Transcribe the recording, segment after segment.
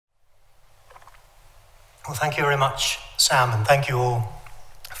Well, thank you very much, Sam, and thank you all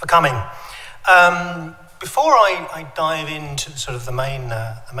for coming. Before I dive into sort of the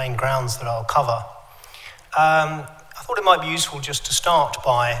main grounds that I'll cover, I thought it might be useful just to start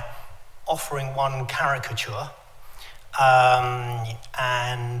by offering one caricature.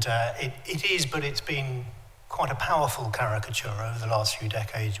 It's been quite a powerful caricature over the last few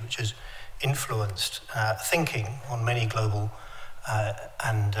decades, which has influenced thinking on many global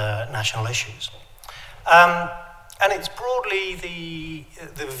and national issues. And it's broadly the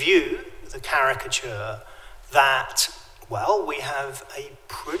view, the caricature, that, well, we have a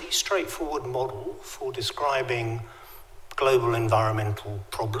pretty straightforward model for describing global environmental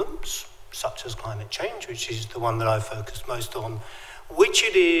problems, such as climate change, which is the one that I've focused most on, which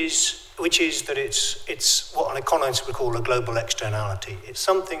is that it's what an economist would call a global externality. It's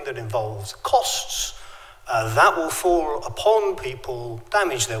something that involves costs that will fall upon people,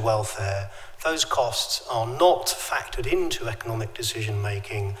 damage their welfare. Those costs are not factored into economic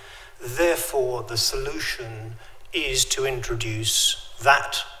decision-making. Therefore, the solution is to introduce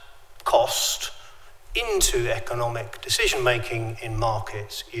that cost into economic decision-making in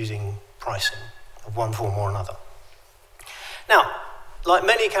markets using pricing of one form or another. Now, like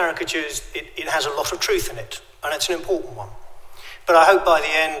many caricatures, it has a lot of truth in it, and it's an important one. But I hope by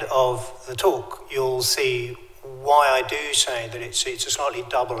the end of the talk, you'll see why I do say that it's a slightly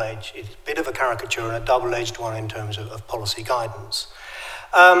double-edged, it's a bit of a caricature and a double-edged one in terms of policy guidance.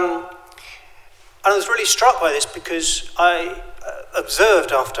 And I was really struck by this because I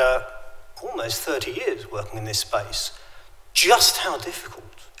observed after almost 30 years working in this space just how difficult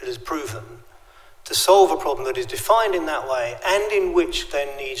it has proven to solve a problem that is defined in that way and in which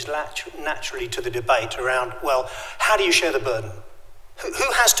then leads naturally to the debate around, well, how do you share the burden?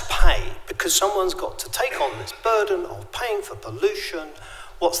 Who has to pay? Because someone's got to take on this burden of paying for pollution.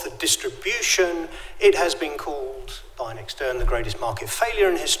 What's the distribution? It has been called by an extern the greatest market failure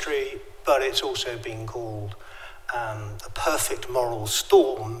in history, but it's also been called a perfect moral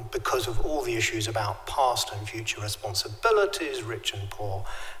storm because of all the issues about past and future responsibilities, rich and poor,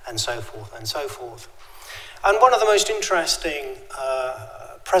 and so forth and so forth. And one of the most interesting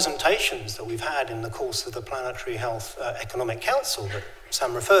presentations that we've had in the course of the Planetary Health Economic Council that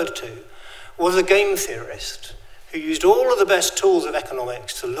Sam referred to was a game theorist who used all of the best tools of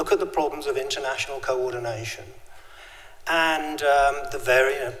economics to look at the problems of international coordination and the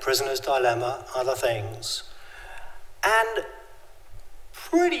very prisoner's dilemma, other things. And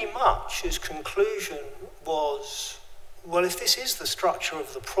pretty much his conclusion was, well, if this is the structure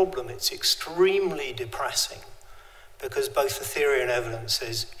of the problem, it's extremely depressing because both the theory and evidence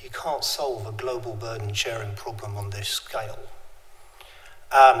says you can't solve a global burden sharing problem on this scale.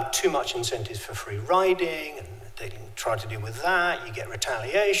 Too much incentives for free riding, and they try to deal with that, you get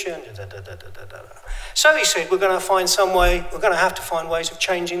retaliation, So he said, we're going to have to find ways of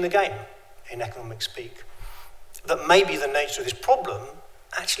changing the game in economic speak. That maybe the nature of this problem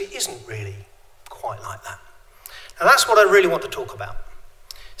actually isn't really quite like that. And that's what I really want to talk about.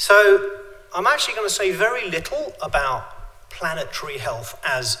 So I'm actually going to say very little about planetary health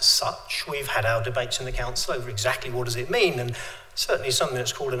as such. We've had our debates in the council over exactly what does it mean, and certainly something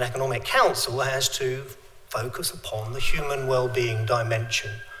that's called an economic council has to focus upon the human well-being dimension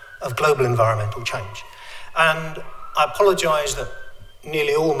of global environmental change. And I apologize that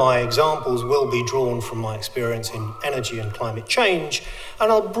nearly all my examples will be drawn from my experience in energy and climate change,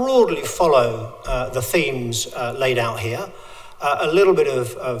 and I'll broadly follow the themes laid out here. A little bit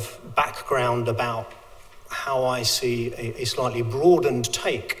of background about how I see a slightly broadened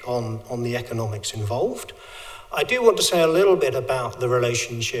take on the economics involved. I do want to say a little bit about the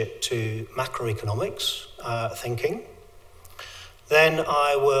relationship to macroeconomics thinking. Then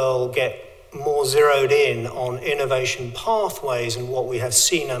I will get more zeroed in on innovation pathways and what we have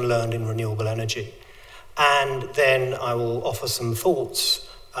seen and learned in renewable energy. And then I will offer some thoughts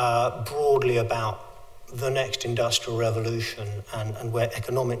broadly about the next industrial revolution and where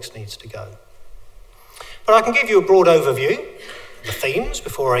economics needs to go. But I can give you a broad overview of the themes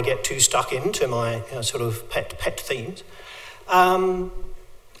before I get too stuck into my sort of pet themes. And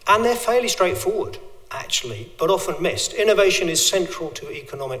they're fairly straightforward, actually, but often missed. Innovation is central to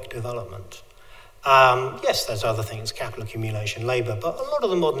economic development. Yes, there's other things, capital accumulation, labour, but a lot of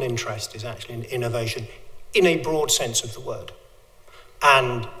the modern interest is actually in innovation in a broad sense of the word.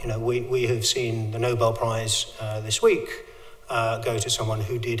 And, we have seen the Nobel Prize this week go to someone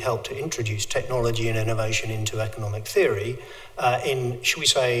who did help to introduce technology and innovation into economic theory in, shall we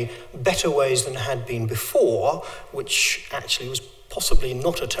say, better ways than had been before, which actually was possibly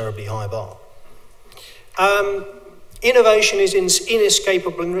not a terribly high bar. Innovation is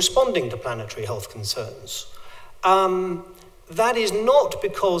inescapable in responding to planetary health concerns. That is not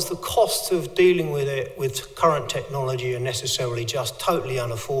because the costs of dealing with it with current technology are necessarily just totally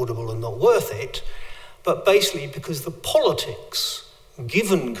unaffordable and not worth it, but basically because the politics,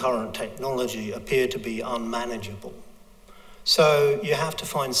 given current technology, appear to be unmanageable. So you have to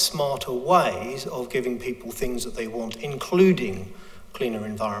find smarter ways of giving people things that they want, including cleaner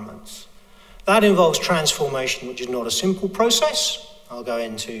environments. That involves transformation, which is not a simple process. I'll go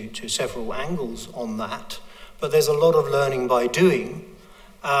into several angles on that. But there's a lot of learning by doing.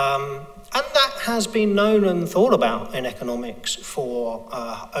 And that has been known and thought about in economics for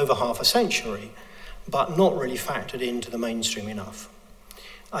over half a century, but not really factored into the mainstream enough.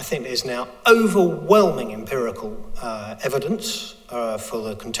 I think there's now overwhelming empirical evidence for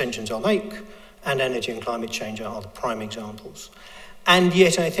the contentions I'll make, and energy and climate change are the prime examples. And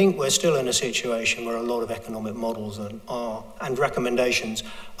yet I think we're still in a situation where a lot of economic models and recommendations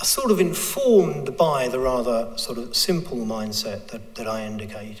are sort of informed by the rather sort of simple mindset that I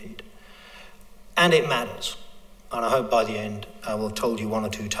indicated. And it matters. And I hope by the end I will have told you one or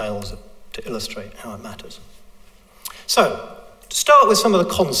two tales to illustrate how it matters. So, to start with some of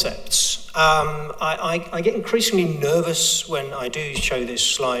the concepts. I get increasingly nervous when I do show this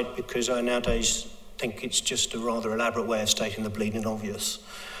slide because I nowadays think it's just a rather elaborate way of stating the bleeding obvious.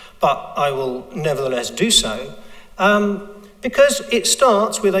 But I will nevertheless do so because it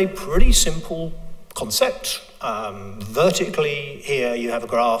starts with a pretty simple concept. Vertically here you have a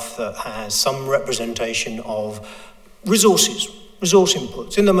graph that has some representation of resource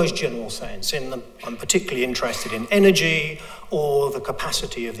inputs in the most general sense. I'm particularly interested in energy or the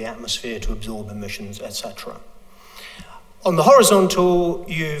capacity of the atmosphere to absorb emissions, etc. On the horizontal,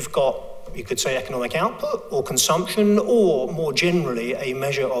 you've got, you could say, economic output or consumption, or more generally, a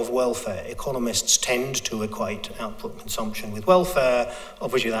measure of welfare. Economists tend to equate output and consumption with welfare.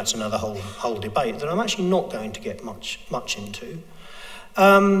 Obviously, that's another whole debate that I'm actually not going to get much into.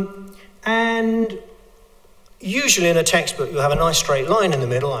 And usually in a textbook, you'll have a nice straight line in the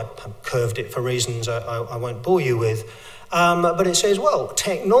middle. I've curved it for reasons I won't bore you with. But it says, well,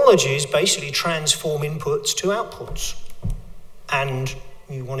 technologies basically transform inputs to outputs. And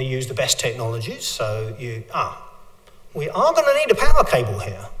you want to use the best technologies, so we are going to need a power cable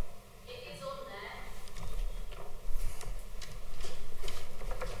here. It's on there.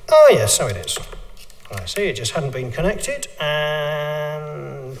 Oh, yes, so it is. I see, it just hadn't been connected,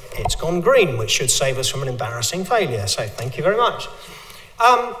 and it's gone green, which should save us from an embarrassing failure, so thank you very much.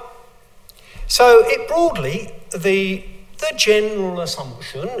 So it broadly, the general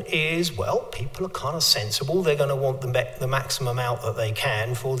assumption is, well, people are kind of sensible. They're going to want the maximum out that they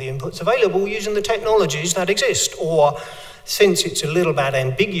can for the inputs available using the technologies that exist. Or, since it's a little bit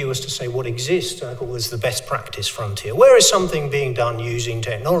ambiguous to say what exists, I call this the best practice frontier. Where is something being done using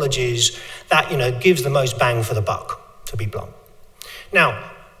technologies that, gives the most bang for the buck, to be blunt?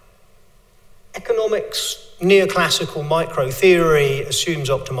 Now, economics, neoclassical micro-theory assumes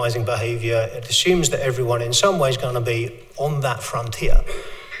optimizing behavior. It assumes that everyone in some way is going to be on that frontier.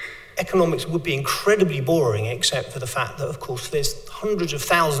 Economics would be incredibly boring except for the fact that, of course, there's hundreds of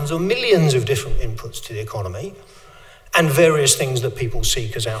thousands or millions of different inputs to the economy and various things that people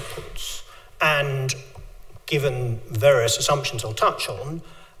seek as outputs. And given various assumptions I'll touch on,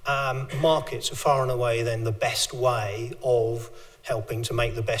 markets are far and away then the best way of helping to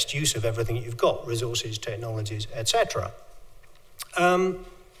make the best use of everything you've got, resources, technologies, etc. And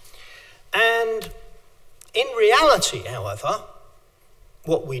in reality, however,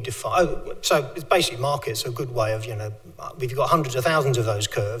 what we define, so it's basically markets are a good way of, we've got hundreds of thousands of those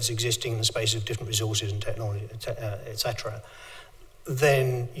curves existing in the space of different resources and technology, etc.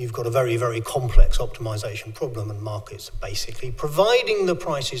 Then you've got a very, very complex optimization problem, and markets are basically, providing the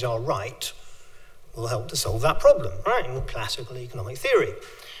prices are right, will help to solve that problem, right, in classical economic theory.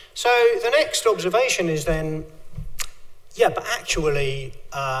 So the next observation is then, but actually,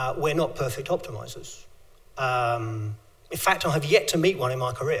 we're not perfect optimizers. In fact, I have yet to meet one in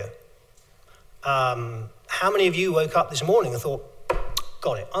my career. How many of you woke up this morning and thought,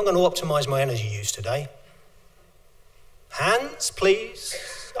 got it, I'm going to optimize my energy use today? Hands, please.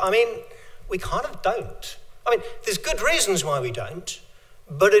 We kind of don't. There's good reasons why we don't,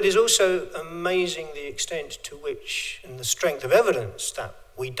 but it is also amazing the extent to which, and the strength of evidence that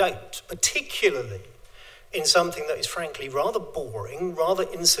we don't, particularly in something that is frankly rather boring, rather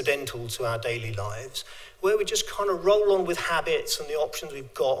incidental to our daily lives, where we just kind of roll on with habits and the options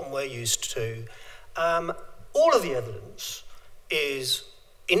we've got and we're used to. All of the evidence is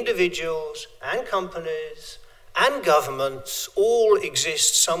individuals and companies and governments all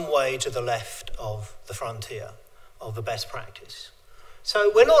exist some way to the left of the frontier. of the best practice.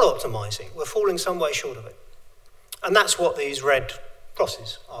 So we're not optimizing, we're falling some way short of it. And that's what these red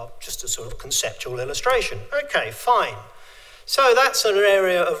crosses are, just a sort of conceptual illustration. Okay, fine. So that's an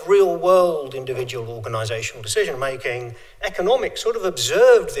area of real-world individual organizational decision-making. Economics sort of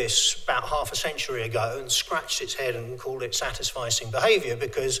observed this about half a century ago and scratched its head and called it satisficing behavior,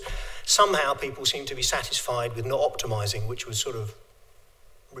 because somehow people seem to be satisfied with not optimizing, which was sort of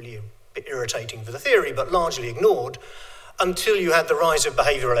really a bit irritating for the theory, but largely ignored, until you had the rise of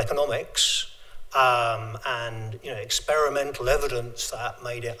behavioral economics and experimental evidence that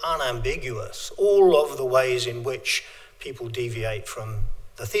made it unambiguous, all of the ways in which people deviate from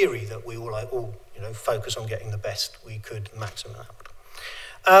the theory that we all focus on getting the best we could maximum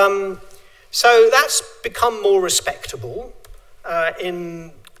out. So that's become more respectable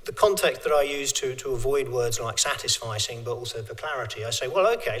in the context that I use to avoid words like satisficing, but also for clarity. I say, well,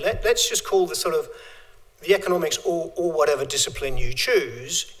 okay, let's just call the economics or whatever discipline you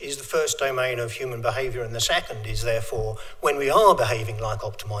choose is the first domain of human behavior, and the second is therefore when we are behaving like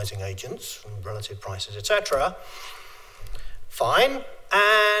optimizing agents, relative prices, etc. Fine.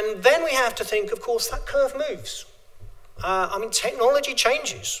 And then we have to think, of course, that curve moves. Technology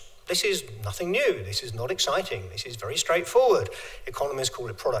changes. This is nothing new. This is not exciting. This is very straightforward. Economists call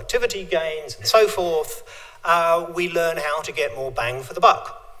it productivity gains and so forth. We learn how to get more bang for the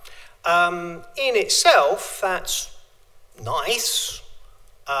buck. In itself, that's nice.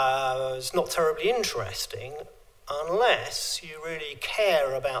 It's not terribly interesting unless you really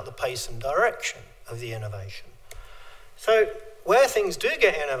care about the pace and direction of the innovation. So where things do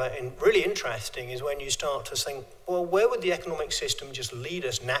get really interesting is when you start to think, well, where would the economic system just lead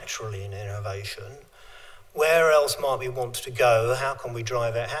us naturally in innovation? Where else might we want to go? How can we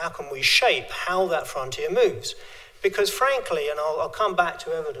drive it? How can we shape how that frontier moves? Because frankly, and I'll come back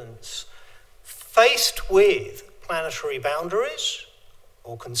to evidence, faced with planetary boundaries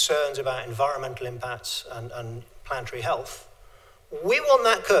or concerns about environmental impacts and planetary health, we want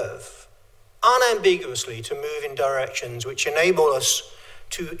that curve unambiguously to move in directions which enable us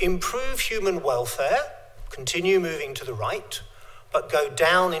to improve human welfare, continue moving to the right, but go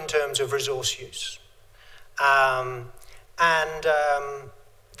down in terms of resource use.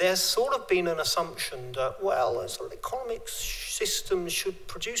 There's sort of been an assumption that, well, economic systems should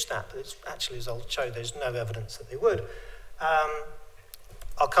produce that, but actually, as I'll show, there's no evidence that they would.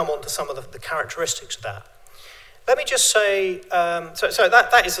 I'll come on to some of the characteristics of that. Let me just say, so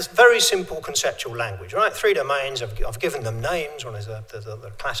that is a very simple conceptual language, right? 3 domains, I've given them names, one is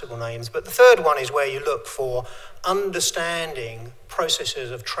the classical names, but the third one is where you look for understanding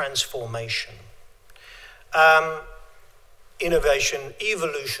processes of transformation. Innovation,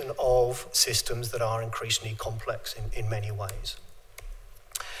 evolution of systems that are increasingly complex in many ways.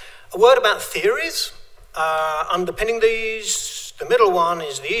 A word about theories underpinning these. The middle one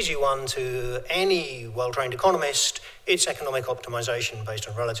is the easy one to any well-trained economist. It's economic optimization based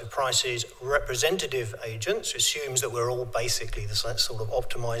on relative prices. Representative agents assumes that we're all basically the sort of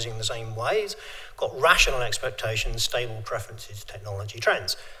optimizing the same ways. Got rational expectations, stable preferences, technology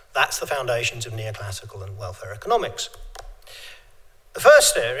trends. That's the foundations of neoclassical and welfare economics. The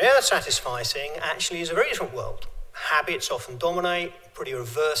first area, satisficing, actually is a very different world. Habits often dominate, pretty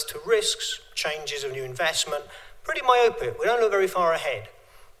averse to risks, changes of new investment, pretty myopic. We don't look very far ahead.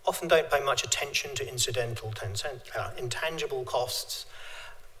 Often don't pay much attention to incidental, intangible costs,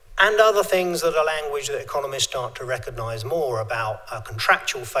 and other things that are language that economists start to recognize more about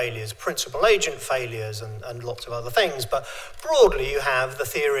contractual failures, principal agent failures, and lots of other things. But broadly, you have the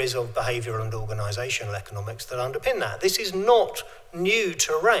theories of behavioral and organizational economics that underpin that. This is not new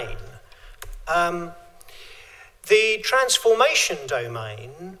terrain. The transformation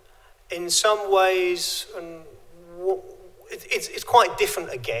domain, in some ways, it's quite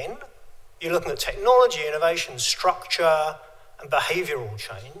different again. You're looking at technology, innovation, structure, and behavioral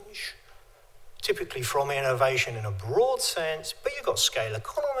change, typically from innovation in a broad sense, but you've got scale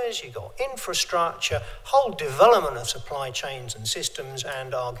economies, you've got infrastructure, whole development of supply chains and systems,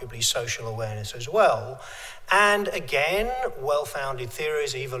 and arguably social awareness as well. And again, well-founded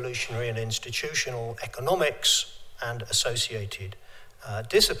theories, evolutionary and institutional economics, and associated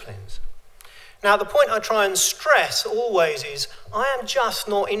disciplines. Now, the point I try and stress always is I am just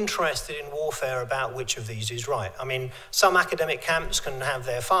not interested in warfare about which of these is right. I mean, some academic camps can have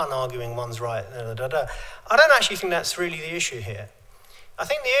their fun arguing one's right. I don't actually think that's really the issue here. I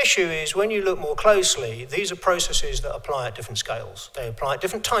think the issue is when you look more closely, these are processes that apply at different scales. They apply at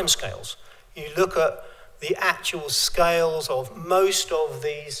different time scales. You look at the actual scales of most of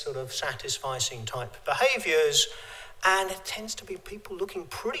these sort of satisficing type behaviors, and it tends to be people looking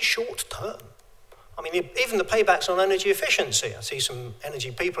pretty short term. I mean, even the paybacks on energy efficiency. I see some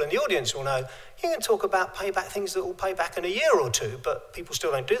energy people in the audience who will know, you can talk about payback things that will pay back in a year or two, but people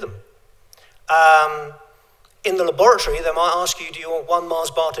still don't do them. In the laboratory, they might ask you, do you want 1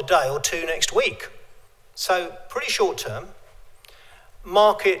 Mars bar today or 2 next week? So pretty short term.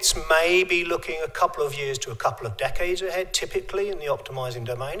 Markets may be looking a couple of years to a couple of decades ahead, typically in the optimizing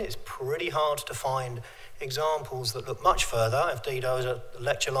domain. It's pretty hard to find examples that look much further. Indeed, I was at a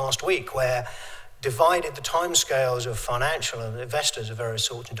lecture last week where divided the timescales of financial and investors of various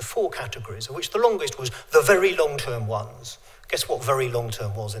sorts into 4 categories, of which the longest was the very long-term ones. Guess what very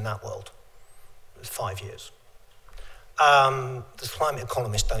long-term was in that world? It was 5 years. The climate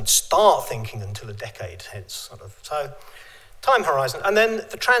economists don't start thinking until a decade, hence sort of. So, time horizon. And then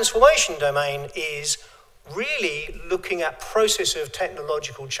the transformation domain is really looking at process of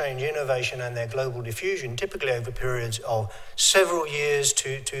technological change, innovation, and their global diffusion, typically over periods of several years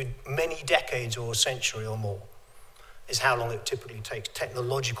to many decades or a century or more, is how long it typically takes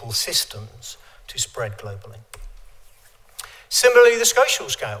technological systems to spread globally. Similarly, the social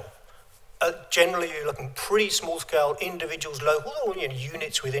scale. Generally, you're looking pretty small scale, individuals, local, or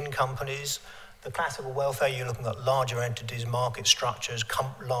units within companies. The classical welfare, you're looking at larger entities, market structures,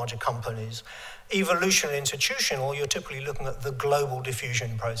 larger companies. Evolutionary institutional, you're typically looking at the global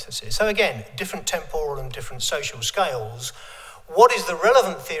diffusion processes. So again, different temporal and different social scales. What is the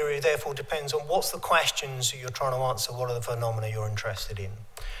relevant theory, therefore, depends on what's the questions you're trying to answer, what are the phenomena you're interested in.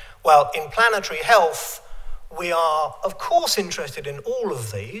 Well, in planetary health, we are, of course, interested in all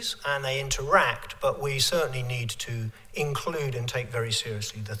of these, and they interact, but we certainly need to include and take very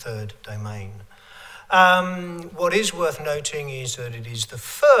seriously the third domain. What is worth noting is that it is the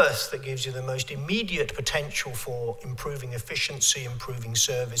first that gives you the most immediate potential for improving efficiency, improving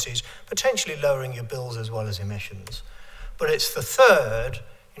services, potentially lowering your bills as well as emissions. But it's the third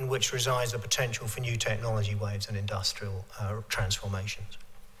in which resides the potential for new technology waves and industrial transformations.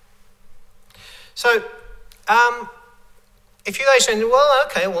 So, if you say, well,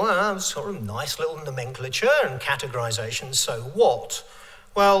 okay, well, sort of nice little nomenclature and categorization, so what?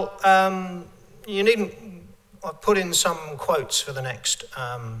 Well, you needn't. I've put in some quotes for the next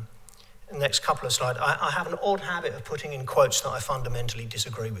couple of slides. I have an odd habit of putting in quotes that I fundamentally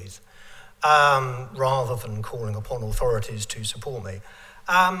disagree with, rather than calling upon authorities to support me.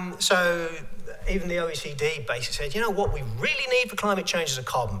 So even the OECD basically said, you know what we really need for climate change is a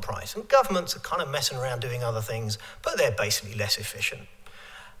carbon price. And governments are kind of messing around doing other things, but they're basically less efficient.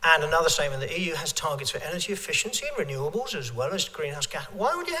 And another statement, the EU has targets for energy efficiency and renewables as well as greenhouse gas.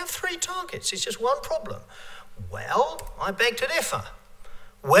 Why would you have 3 targets? It's just one problem. Well, I beg to differ.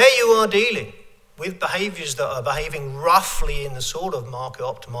 Where you are dealing with behaviours that are behaving roughly in the sort of market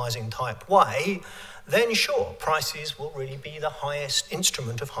optimising type way, then sure, prices will really be the highest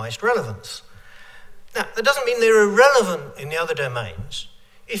instrument of highest relevance. Now, that doesn't mean they're irrelevant in the other domains.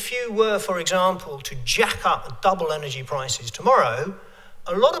 If you were, for example, to jack up double energy prices tomorrow,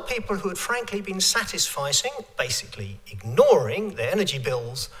 a lot of people who had frankly been satisficing, basically ignoring their energy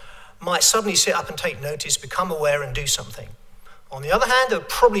bills, might suddenly sit up and take notice, become aware and do something. On the other hand, they'll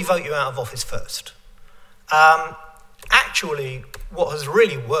probably vote you out of office first. Actually, what has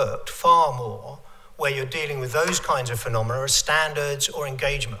really worked far more, where you're dealing with those kinds of phenomena, are standards or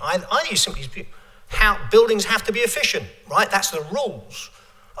engagement. Either you simply, buildings have to be efficient, right? That's the rules.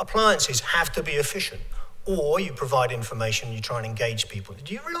 Appliances have to be efficient. Or you provide information, you try and engage people.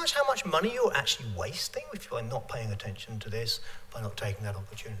 Do you realise how much money you're actually wasting if you're not paying attention to this, by not taking that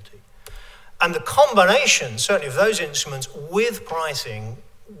opportunity? And the combination, certainly of those instruments with pricing,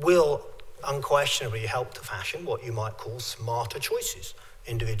 will unquestionably help to fashion what you might call smarter choices,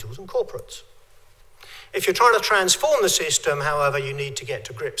 individuals and corporates. If you're trying to transform the system, however, you need to get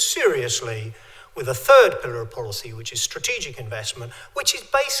to grips seriously with a third pillar of policy, which is strategic investment, which is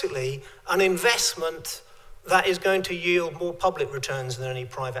basically an investment that is going to yield more public returns than any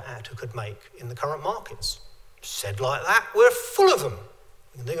private actor could make in the current markets. Said like that, we're full of them.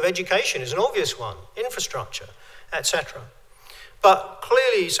 You can think of education as an obvious one, infrastructure, etc. But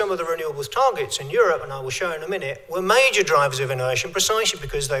clearly some of the renewables targets in Europe, and I will show in a minute, were major drivers of innovation precisely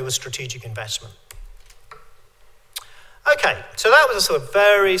because they were strategic investment. Okay, so that was a sort of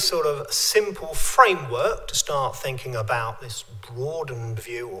very sort of simple framework to start thinking about this broadened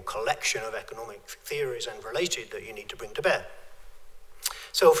view or collection of economic theories and related that you need to bring to bear.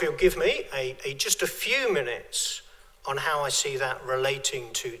 So if you'll give me just a few minutes on how I see that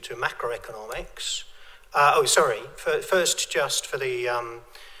relating to macroeconomics. First just for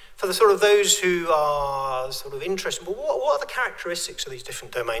the sort of those who are sort of interested, well, what are the characteristics of these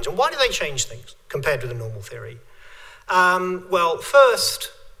different domains and why do they change things compared to the normal theory? Well,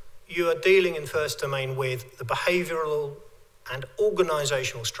 first, you are dealing in first domain with the behavioural and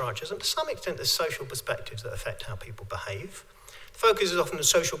organisational structures, and to some extent the social perspectives that affect how people behave. The focus is often on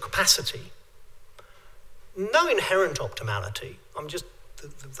social capacity. No inherent optimality.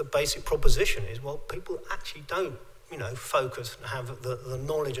 The basic proposition is, well, people actually don't, focus and have the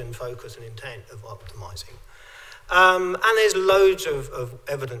knowledge and focus and intent of optimising. And there's loads of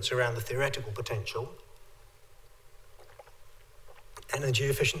evidence around the theoretical potential. Energy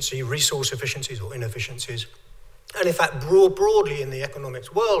efficiency, resource efficiencies or inefficiencies. And in fact, broadly in the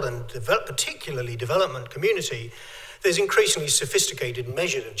economics world and particularly development community, there's increasingly sophisticated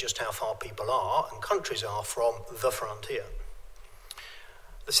measures of just how far people are and countries are from the frontier.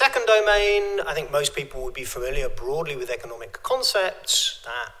 The second domain, I think most people would be familiar broadly with economic concepts.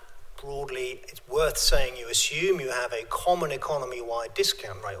 That broadly, it's worth saying you assume you have a common economy-wide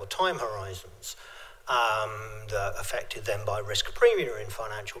discount rate or time horizons affected then by risk premium in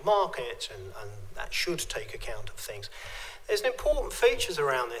financial markets, and that should take account of things. There's an important features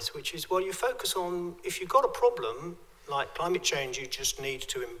around this, which is, well, you focus on, if you've got a problem like climate change, you just need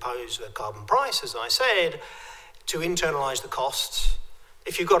to impose a carbon price, as I said, to internalise the costs.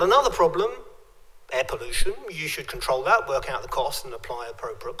 If you've got another problem, air pollution, you should control that, work out the cost and apply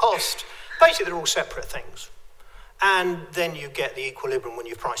appropriate cost. Basically, they're all separate things. And then you get the equilibrium when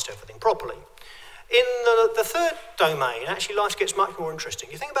you've priced everything properly. In the third domain, actually life gets much more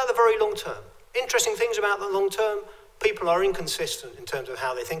interesting. You think about the very long term. Interesting things about the long term, people are inconsistent in terms of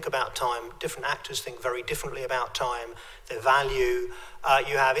how they think about time. Different actors think very differently about time, their value.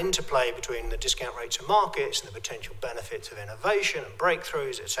 You have interplay between the discount rates of markets and the potential benefits of innovation and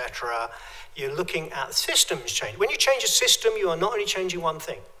breakthroughs, etc. You're looking at systems change. When you change a system, you are not only changing one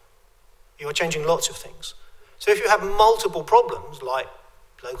thing, you are changing lots of things. So if you have multiple problems like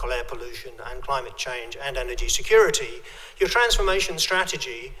local air pollution and climate change and energy security, your transformation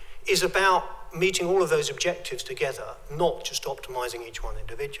strategy is about meeting all of those objectives together, not just optimizing each one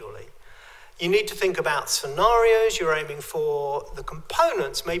individually. You need to think about scenarios you're aiming for. The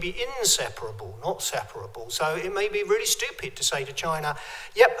components may be inseparable, not separable. So it may be really stupid to say to China,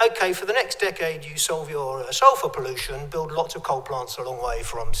 yep, okay, for the next decade you solve your sulfur pollution, build lots of coal plants a long way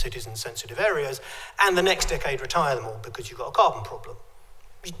from citizen-sensitive areas, and the next decade retire them all because you've got a carbon problem.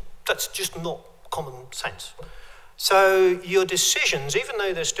 That's just not common sense. So your decisions, even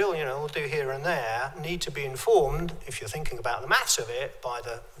though they're still, we'll do here and there, need to be informed, if you're thinking about the maths of it, by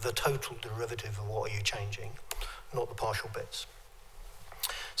the total derivative of what are you changing, not the partial bits.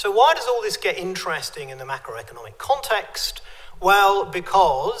 So why does all this get interesting in the macroeconomic context? Well,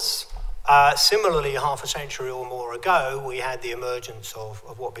 because similarly, half a century or more ago, we had the emergence of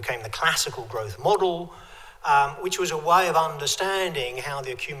what became the classical growth model, which was a way of understanding how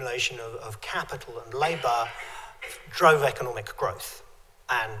the accumulation of capital and labour drove economic growth,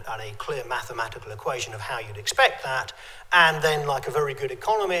 and a clear mathematical equation of how you'd expect that. And then, like a very good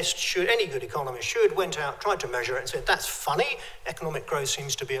economist, any good economist should, went out, tried to measure it and said, that's funny, economic growth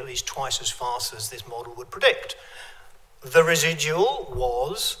seems to be at least twice as fast as this model would predict. The residual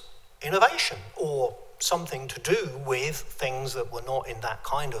was innovation, or something to do with things that were not in that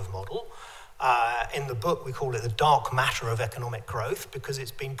kind of model. In the book, we call it the dark matter of economic growth because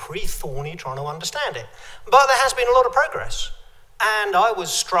it's been pre-thorny trying to understand it. But there has been a lot of progress. And I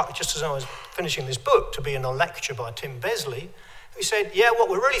was struck, just as I was finishing this book, to be in a lecture by Tim Besley, who said, yeah, what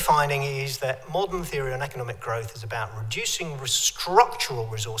we're really finding is that modern theory on economic growth is about reducing structural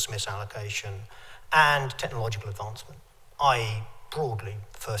resource misallocation and technological advancement, i.e. broadly,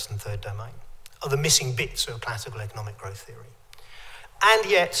 first and third domain, are the missing bits of classical economic growth theory. And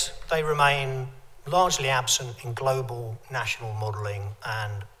yet they remain largely absent in global national modelling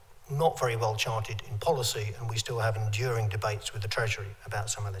and not very well charted in policy, and we still have enduring debates with the Treasury about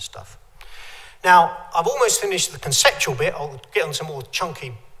some of this stuff. Now, I've almost finished the conceptual bit. I'll get on some more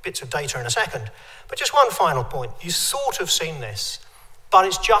chunky bits of data in a second. But just one final point. You've sort of seen this, but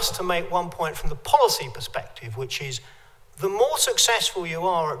it's just to make one point from the policy perspective, which is the more successful you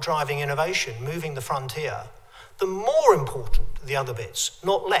are at driving innovation, moving the frontier, the more important the other bits,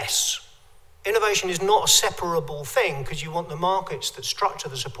 not less. Innovation is not a separable thing because you want the markets that structure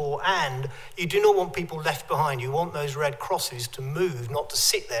the support, and you do not want people left behind. You want those red crosses to move, not to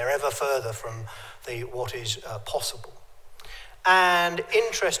sit there ever further from what is possible. And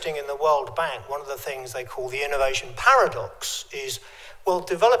interesting, in the World Bank, one of the things they call the innovation paradox is, well,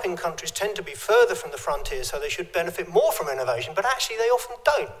 developing countries tend to be further from the frontier, so they should benefit more from innovation, but actually they often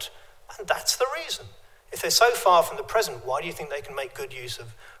don't. And that's the reason. If they're so far from the present, why do you think they can make good use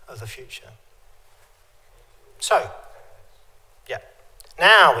of the future? So, yeah.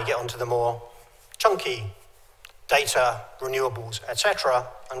 Now we get on to the more chunky data, renewables, etc.,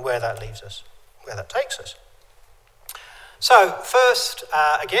 and where that leaves us, where that takes us. So first,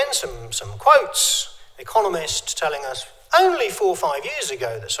 again, some quotes. Economists telling us only 4 or 5 years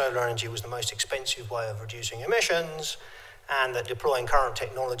ago that solar energy was the most expensive way of reducing emissions, and that deploying current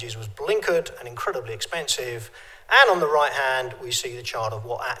technologies was blinkered and incredibly expensive. And on the right hand, we see the chart of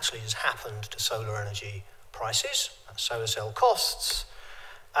what actually has happened to solar energy prices, solar cell costs.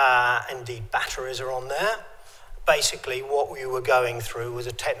 Indeed, batteries are on there. Basically, what we were going through was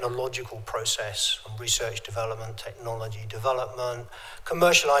a technological process from research development, technology development,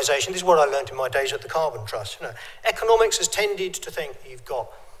 commercialization. This is what I learned in my days at the Carbon Trust. You know, economics has tended to think you've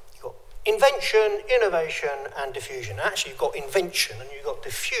got invention, innovation, and diffusion. Actually, you've got invention, and you've got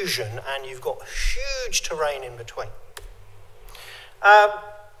diffusion, and you've got huge terrain in between.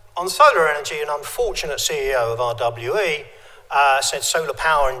 On solar energy, an unfortunate CEO of RWE said solar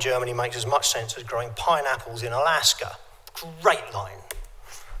power in Germany makes as much sense as growing pineapples in Alaska. Great line.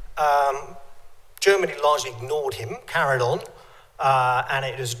 Germany largely ignored him, carried on, and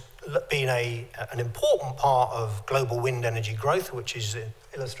it has been an important part of global wind energy growth, which is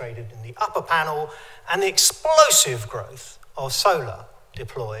illustrated in the upper panel, and the explosive growth of solar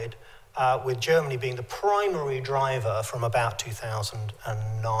deployed, with Germany being the primary driver from about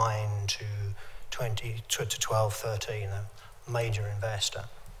 2009 to 12, 13, a major investor.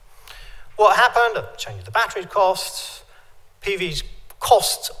 What happened? Changed the battery costs, PV's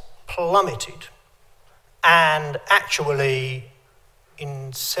costs plummeted, and actually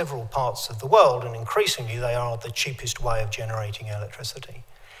in several parts of the world, and increasingly they are the cheapest way of generating electricity.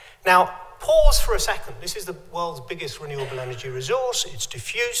 Now, pause for a second. This is the world's biggest renewable energy resource. It's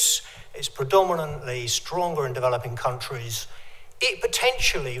diffuse. It's predominantly stronger in developing countries. It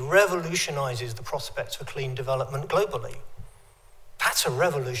potentially revolutionizes the prospects for clean development globally. That's a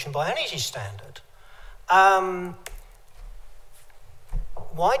revolution by energy standard. Why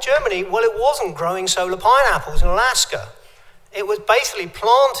Germany? Well, it wasn't growing solar pineapples in Alaska. It was basically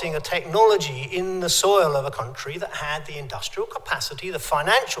planting a technology in the soil of a country that had the industrial capacity, the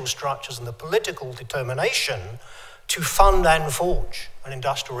financial structures, and the political determination to fund and forge an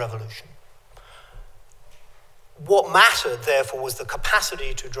industrial revolution. What mattered, therefore, was the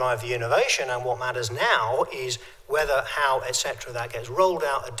capacity to drive the innovation, and what matters now is whether, how, etc., that gets rolled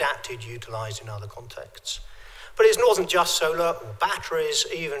out, adapted, utilized in other contexts. But it wasn't just solar or batteries,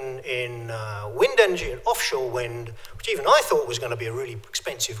 even in wind energy and offshore wind, which even I thought was going to be a really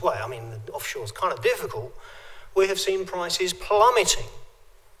expensive way. I mean, offshore is kind of difficult. We have seen prices plummeting,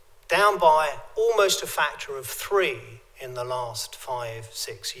 down by almost a factor of 3 in the last 5,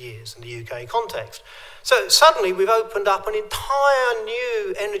 6 years in the UK context. So suddenly we've opened up an entire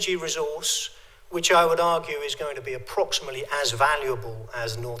new energy resource, which I would argue is going to be approximately as valuable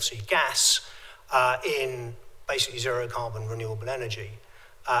as North Sea gas in basically zero carbon renewable energy.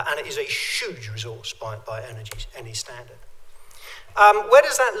 And it is a huge resource by any standard. Where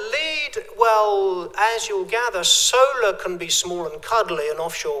does that lead? Well, as you'll gather, solar can be small and cuddly, and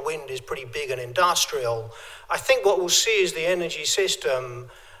offshore wind is pretty big and industrial. I think what we'll see is the energy system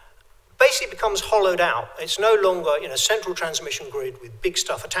basically becomes hollowed out. It's no longer a central transmission grid with big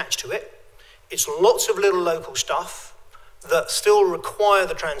stuff attached to it. It's lots of little local stuff that still require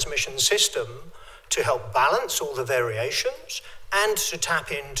the transmission system to help balance all the variations and to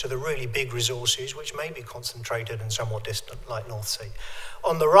tap into the really big resources which may be concentrated and somewhat distant, like North Sea.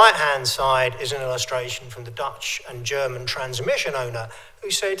 On the right-hand side is an illustration from the Dutch and German transmission owner who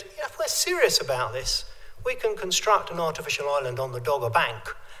said, if we're serious about this, we can construct an artificial island on the Dogger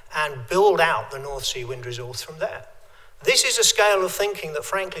Bank and build out the North Sea wind resource from there. This is a scale of thinking that,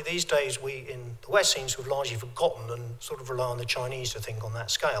 frankly, these days we in the West seems to have largely forgotten and sort of rely on the Chinese to think on that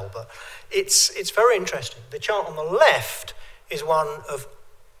scale. But it's very interesting. The chart on the left is one of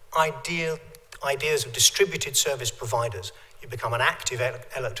ideas of distributed service providers. You become an active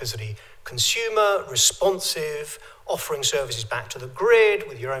electricity consumer, responsive, offering services back to the grid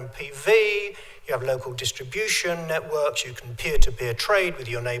with your own PV. You have local distribution networks. You can peer-to-peer trade with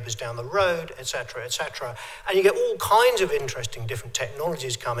your neighbors down the road, etc., etc. And you get all kinds of interesting different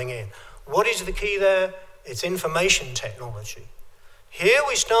technologies coming in. What is the key there? It's information technology. Here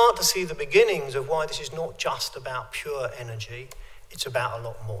we start to see the beginnings of why this is not just about pure energy. It's about a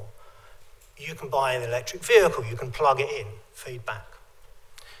lot more. You can buy an electric vehicle. You can plug it in, feedback.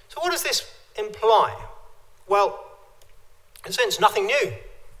 So what does this imply? Well, in a sense, nothing new.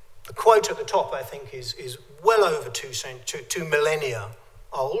 The quote at the top, I think, is well over two millennia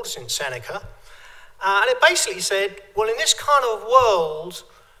old, since Seneca. And it basically said, well, in this kind of world,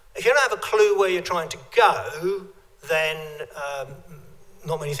 if you don't have a clue where you're trying to go, then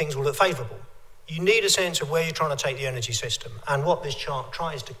not many things will look favourable. You need a sense of where you're trying to take the energy system. And what this chart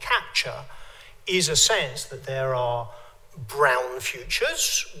tries to capture is a sense that there are brown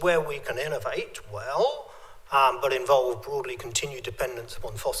futures where we can innovate well, but involve broadly continued dependence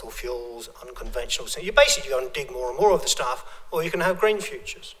upon fossil fuels, unconventional. So you basically go and dig more and more of the stuff, or you can have green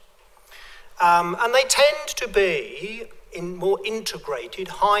futures. And they tend to be in more integrated,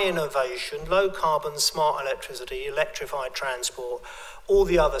 high innovation, low carbon, smart electricity, electrified transport, all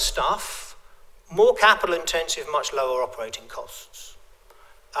the other stuff, more capital intensive, much lower operating costs.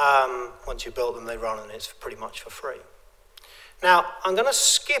 Once you build them, they run, and it's pretty much for free. Now, I'm going to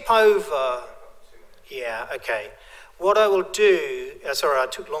skip over. Yeah, okay. What I will do, sorry, I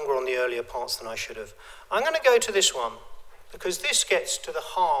took longer on the earlier parts than I should have. I'm going to go to this one, because this gets to the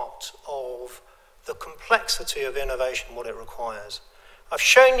heart of the complexity of innovation, what it requires. I've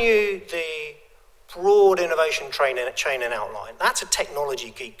shown you the broad innovation chain and outline. That's a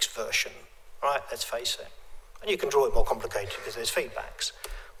technology geeks version, right? Let's face it. And you can draw it more complicated because there's feedbacks.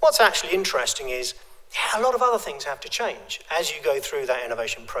 What's actually interesting is, yeah, a lot of other things have to change as you go through that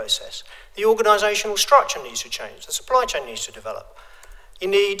innovation process. The organizational structure needs to change. The supply chain needs to develop. You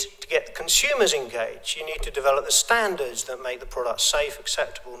need to get the consumers engaged. You need to develop the standards that make the product safe,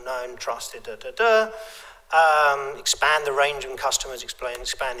 acceptable, known, trusted, expand the range of customers,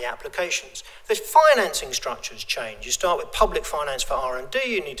 expand the applications. The financing structures change. You start with public finance for R&D.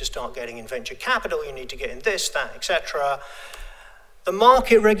 You need to start getting in venture capital. You need to get in this, that, etc. The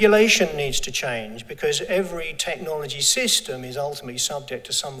market regulation needs to change because every technology system is ultimately subject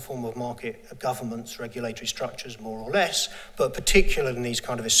to some form of market governance, regulatory structures, more or less, but particularly in these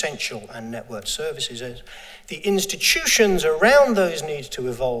kind of essential and networked services. The institutions around those need to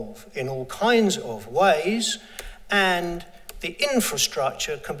evolve in all kinds of ways, and the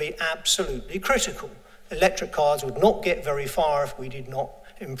infrastructure can be absolutely critical. Electric cars would not get very far if we did not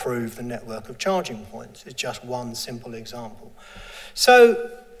improve the network of charging points. It's just one simple example. So,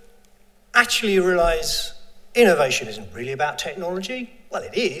 actually you realise innovation isn't really about technology. Well,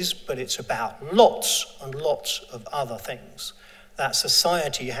 it is, but it's about lots and lots of other things that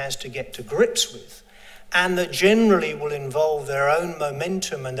society has to get to grips with, and that generally will involve their own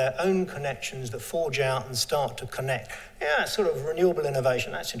momentum and their own connections that forge out and start to connect. Yeah, sort of renewable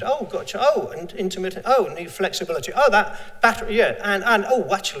innovation, that's it. Oh, gotcha. Oh, and intermittent. Oh, need flexibility. Oh, that battery, yeah. And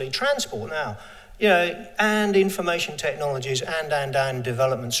oh, actually, transport now. You know, and information technologies and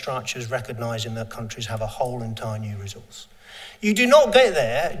development structures recognising that countries have a whole entire new resource. You do not get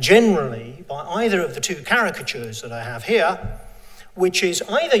there, generally, by either of the two caricatures that I have here, which is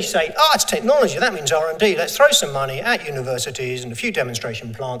either you say, oh, it's technology, that means R&D, let's throw some money at universities and a few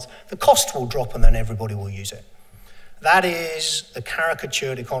demonstration plants, the cost will drop and then everybody will use it. That is the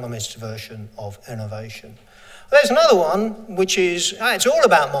caricatured economist's version of innovation. There's another one, which is, it's all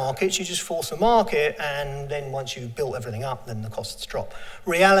about markets, you just force the market, and then once you've built everything up, then the costs drop.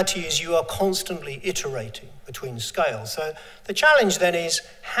 Reality is you are constantly iterating between scales. So the challenge then is,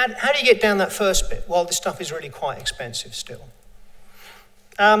 how do you get down that first bit? Well, this stuff is really quite expensive still.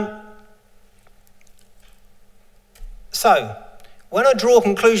 So, when I draw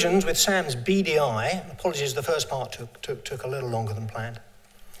conclusions with Sam's beady eye, apologies, the first part took a little longer than planned.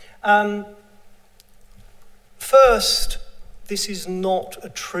 First, this is not a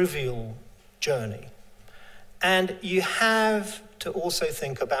trivial journey. And you have to also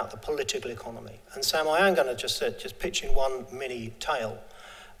think about the political economy. And Sam, I am going to just pitch in one mini tale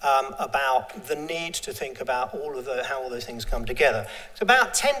about the need to think about how all those things come together. So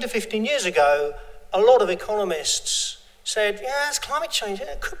about 10 to 15 years ago, a lot of economists said, yeah, it's climate change,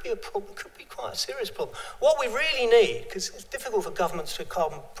 yeah, it could be a problem, it could be quite a serious problem. What we really need, because it's difficult for governments to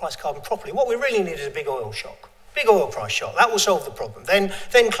price carbon properly, what we really need is a big oil shock. Big oil price shock, that will solve the problem. Then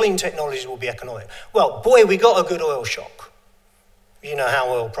clean technologies will be economic. Well, boy, we got a good oil shock. You know how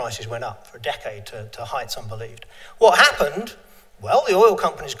oil prices went up for a decade to heights unbelieved. What happened? Well, the oil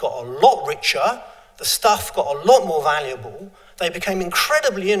companies got a lot richer, the stuff got a lot more valuable, they became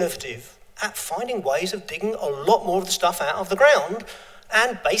incredibly innovative at finding ways of digging a lot more of the stuff out of the ground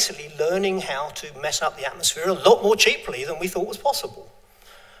and basically learning how to mess up the atmosphere a lot more cheaply than we thought was possible.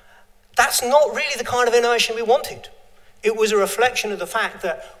 That's not really the kind of innovation we wanted. It was a reflection of the fact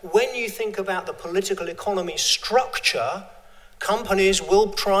that when you think about the political economy structure, companies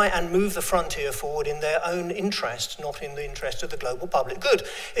will try and move the frontier forward in their own interest, not in the interest of the global public good.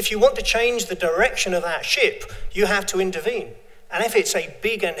 If you want to change the direction of that ship, you have to intervene. And if it's a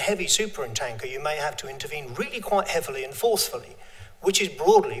big and heavy supertanker, you may have to intervene really quite heavily and forcefully, which is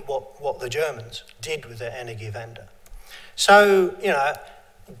broadly what the Germans did with their Energiewende. So, you know,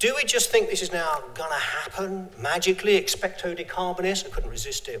 do we just think this is now going to happen magically, expecto decarbonis? I couldn't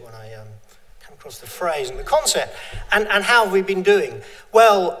resist it when I across the phrase and the concept. And how have we been doing?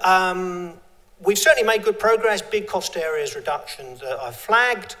 Well, we've certainly made good progress, big cost areas reductions that I've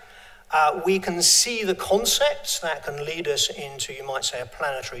flagged. We can see the concepts that can lead us into, you might say, a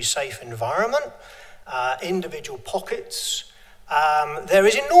planetary safe environment, individual pockets. There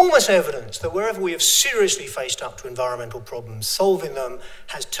is enormous evidence that wherever we have seriously faced up to environmental problems, solving them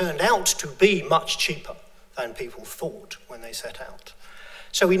has turned out to be much cheaper than people thought when they set out.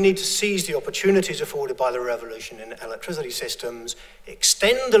 So we need to seize the opportunities afforded by the revolution in electricity systems,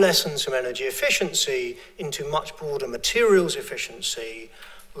 extend the lessons from energy efficiency into much broader materials efficiency,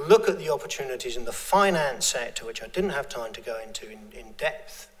 look at the opportunities in the finance sector, which I didn't have time to go into in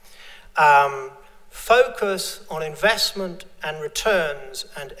depth. Focus on investment and returns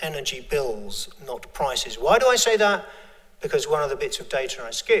and energy bills, not prices. Why do I say that? Because one of the bits of data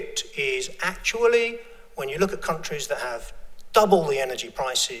I skipped is actually, when you look at countries that have double the energy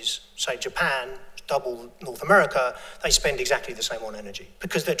prices, say Japan, double North America, they spend exactly the same on energy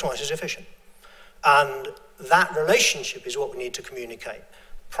because they're twice as efficient. And that relationship is what we need to communicate.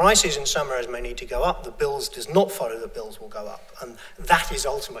 Prices in some areas may need to go up, the bills does not follow that bills will go up. And that is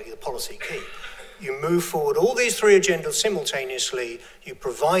ultimately the policy key. You move forward all these three agendas simultaneously, you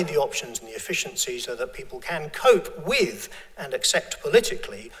provide the options and the efficiency so that people can cope with and accept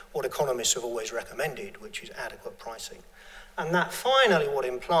politically what economists have always recommended, which is adequate pricing. And that finally what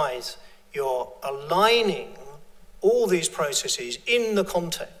implies you're aligning all these processes in the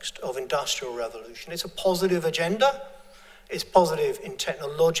context of industrial revolution. It's a positive agenda. It's positive in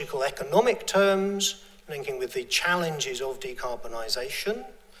technological economic terms, linking with the challenges of decarbonisation.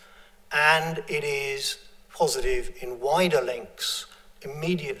 And it is positive in wider links.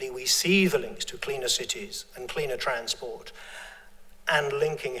 Immediately we see the links to cleaner cities and cleaner transport and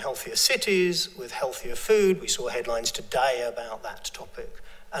linking healthier cities with healthier food. We saw headlines today about that topic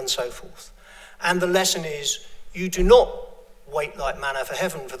and so forth. And the lesson is you do not wait like manna for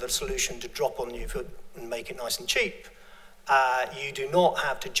heaven for the solution to drop on you and make it nice and cheap. You do not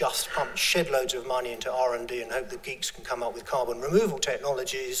have to just pump shed loads of money into R&D and hope the geeks can come up with carbon removal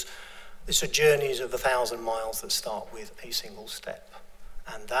technologies. These are journeys of 1,000 miles that start with a single step.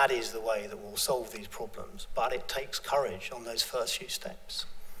 And that is the way that we'll solve these problems. But it takes courage on those first few steps.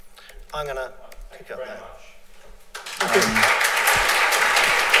 I'm going to pick up there.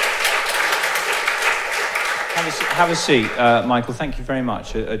 Have a seat, Michael. Thank you very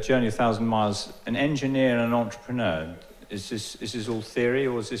much. A journey of 1,000 miles. An engineer and an entrepreneur. Is this all theory,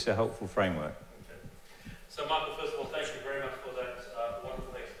 or is this a helpful framework? Okay. So, Michael, first of all, thank you very much for that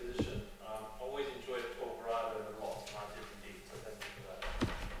wonderful exposition. Always enjoyed the talk rather than a lot, and I did indeed, so thank you for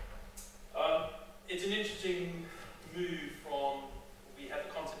that. It's an interesting move from, we had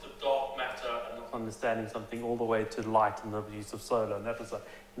the concept of dark matter and not understanding something all the way to light and the use of solar, and that was a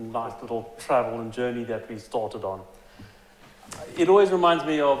nice little travel and journey that we started on. It always reminds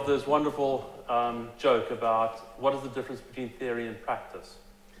me of this wonderful joke about what is the difference between theory and practice.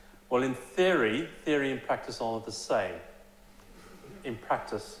 Well, in theory and practice are the same. In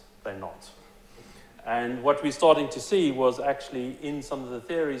practice, they're not. And what we're starting to see was actually in some of the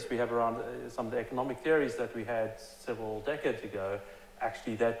theories we have around, some of the economic theories that we had several decades ago,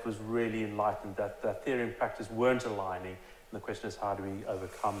 actually that was really enlightened, that theory and practice weren't aligning. And the question is, how do we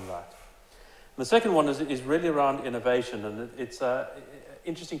overcome that? And the second one is really around innovation, and it's an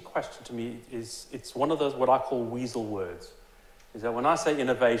interesting question to me. It's one of those what I call weasel words. Is that when I say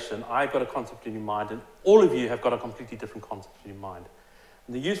innovation, I've got a concept in your mind, and all of you have got a completely different concept in your mind.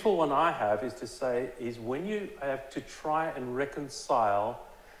 And the useful one I have is to say is when you have to try and reconcile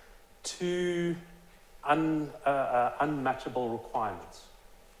two unmatchable requirements.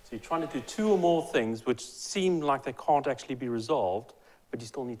 So you're trying to do two or more things which seem like they can't actually be resolved, but you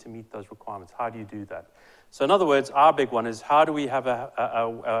still need to meet those requirements. How do you do that? So in other words, our big one is how do we have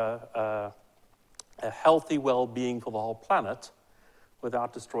a healthy well-being for the whole planet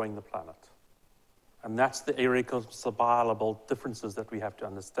without destroying the planet? And that's the irreconcilable differences that we have to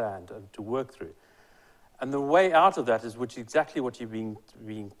understand and to work through. And the way out of that is, which is exactly what you've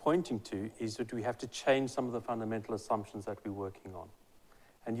been pointing to, is that we have to change some of the fundamental assumptions that we're working on.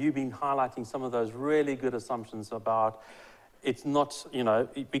 And you've been highlighting some of those really good assumptions about it's not, you know,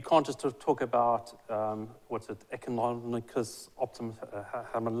 we can't just talk about, economicus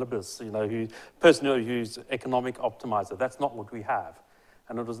optimus, you know, person who's economic optimizer. That's not what we have.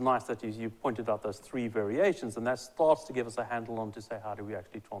 And it was nice that you pointed out those three variations, and that starts to give us a handle on to say how do we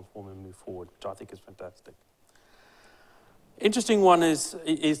actually transform and move forward, which I think is fantastic. Interesting one is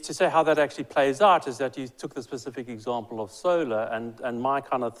to say how that actually plays out is that you took the specific example of solar, and my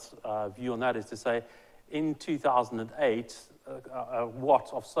kind of view on that is to say in 2008, a watt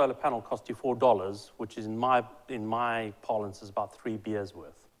of solar panel cost you $4, which is in my parlance is about 3 beers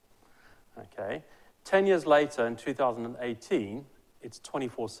worth. Okay, 10 years later, in 2018, it's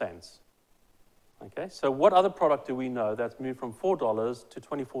 24 cents. Okay, so what other product do we know that's moved from $4 to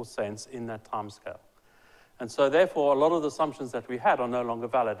 24 cents in that time scale? And so therefore, a lot of the assumptions that we had are no longer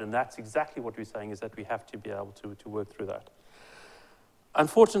valid, and that's exactly what we're saying, is that we have to be able to work through that.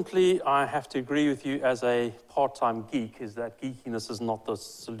 Unfortunately, I have to agree with you as a part-time geek, is that geekiness is not the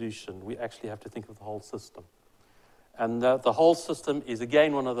solution. We actually have to think of the whole system. And the whole system is,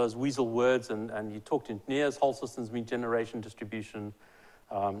 again, one of those weasel words, and you talk to engineers, whole systems mean generation, distribution,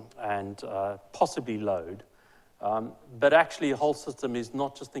 and possibly load. But actually, a whole system is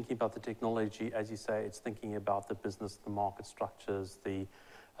not just thinking about the technology, as you say, it's thinking about the business, the market structures, the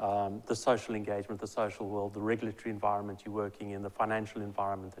social engagement, the social world, the regulatory environment you're working in, the financial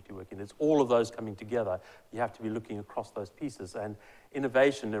environment that you're working in. It's all of those coming together. You have to be looking across those pieces. And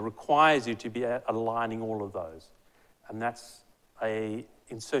innovation, it requires you to be aligning all of those. And that's a,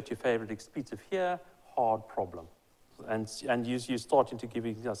 insert your favorite expletive here, hard problem. And you're starting to give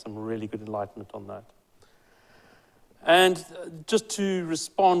us some really good enlightenment on that. And just to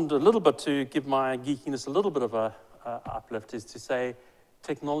respond a little bit, to give my geekiness a little bit of a uplift, is to say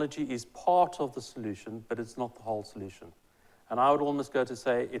technology is part of the solution, but it's not the whole solution. And I would almost go to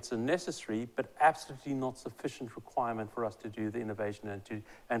say it's a necessary, but absolutely not sufficient requirement for us to do the innovation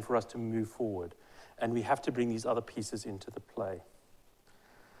and for us to move forward. And we have to bring these other pieces into the play.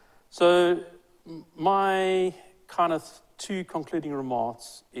 So my kind of 2 concluding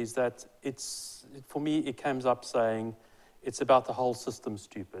remarks is that for me, it comes up saying it's about the whole system,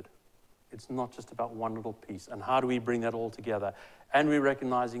 stupid. It's not just about one little piece. And how do we bring that all together? And we're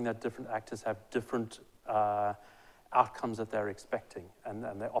recognizing that different actors have different outcomes that they're expecting, and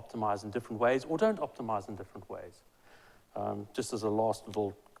they optimize in different ways or don't optimize in different ways. Just as a last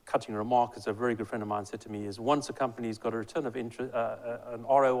little cutting remark, as a very good friend of mine said to me, is once a company's got a return of interest, an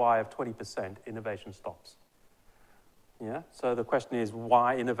ROI of 20%, innovation stops. Yeah? So the question is,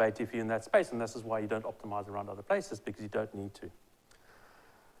 why innovate if you're in that space? And this is why you don't optimize around other places, because you don't need to.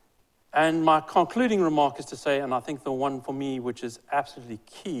 And my concluding remark is to say, and I think the one for me which is absolutely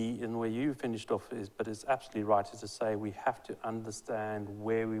key in where you finished off is, but is absolutely right, is to say we have to understand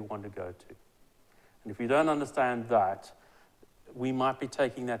where we want to go to. And if we don't understand that, we might be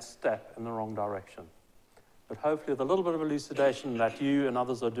taking that step in the wrong direction. But hopefully with a little bit of elucidation that you and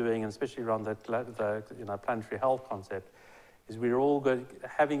others are doing, and especially around the planetary health concept, is we're all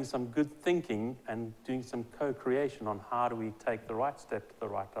having some good thinking and doing some co-creation on how do we take the right step to the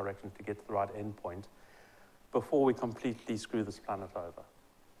right direction to get to the right end point before we completely screw this planet over.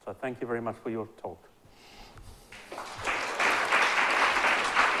 So thank you very much for your talk.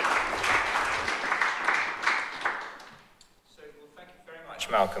 So, well, thank you very much,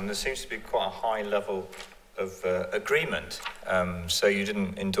 Malcolm. There seems to be quite a high level of agreement. So you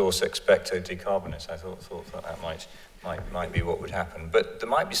didn't endorse expecto decarbonists. I thought that might be what would happen. But there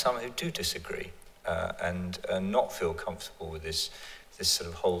might be some who do disagree and not feel comfortable with this sort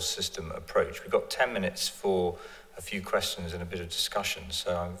of whole system approach. We've got 10 minutes for a few questions and a bit of discussion.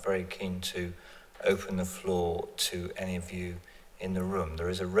 So I'm very keen to open the floor to any of you in the room. There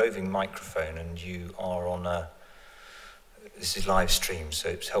is a roving microphone, and you are on this is live stream, so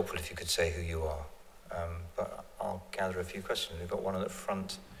it's helpful if you could say who you are. But I'll gather a few questions. We've got one at the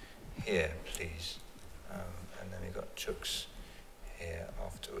front here, please. And then we've got Chuks here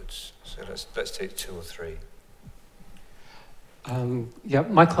afterwards. So let's take 2 or 3. Yeah,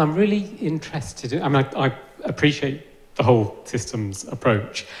 Michael, I'm really interested in, I appreciate the whole systems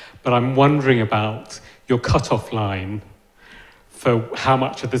approach, but I'm wondering about your cutoff line for how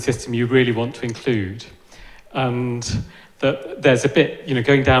much of the system you really want to include. And that there's a bit,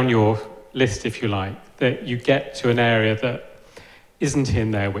 going down your list, if you like, that you get to an area that isn't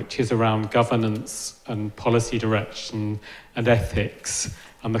in there, which is around governance and policy direction and ethics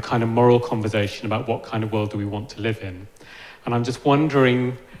and the kind of moral conversation about what kind of world do we want to live in. And I'm just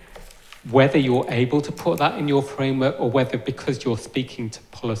wondering whether you're able to put that in your framework, or whether because you're speaking to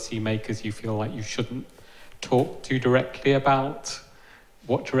policymakers you feel like you shouldn't talk too directly about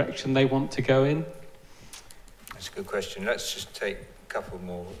what direction they want to go in. That's a good question. Let's just take a couple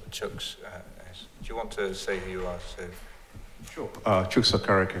more Chuks. Do you want to say who you are? So. Sure. Chuks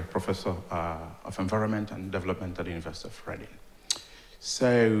Okereke, Professor of Environment and Development at the University of Reading.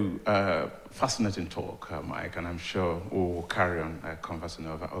 So, fascinating talk, Mike, and I'm sure we'll carry on conversing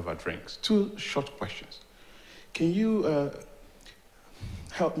over drinks. 2 short questions. Can you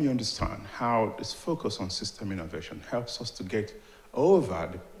help me understand how this focus on system innovation helps us to get over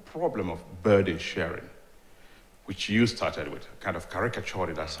the problem of burden sharing, which you started with, kind of caricatured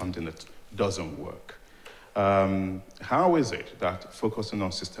it as something that doesn't work. How is it that focusing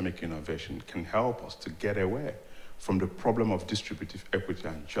on systemic innovation can help us to get away from the problem of distributive equity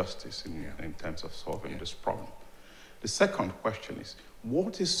and justice in terms of solving this problem? The second question is,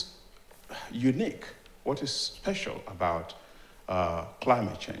 what is unique, what is special about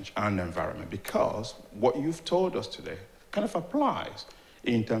climate change and environment? Because what you've told us today kind of applies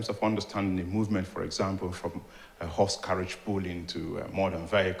in terms of understanding the movement, for example, from horse carriage pulling to modern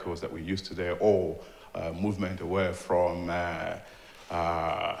vehicles that we use today, or movement away from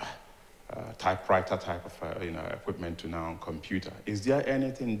typewriter type of equipment to now computer. Is there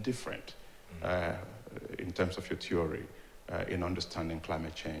anything different in terms of your theory in understanding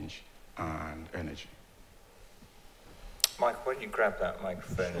climate change and energy? Mike, why don't you grab that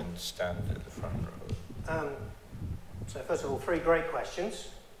microphone and stand at the front row? So first of all, 3 great questions.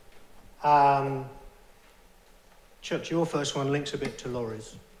 Chuck, your first one links a bit to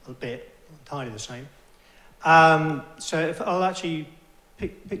Laurie's, a bit, entirely the same. So if I'll actually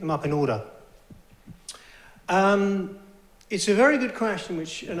pick them up in order. It's a very good question,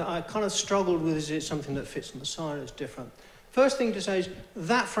 which and I kind of struggled with, is it something that fits on the side or is different? First thing to say is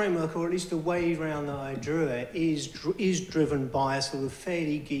that framework, or at least the way round that I drew it, is driven by a sort of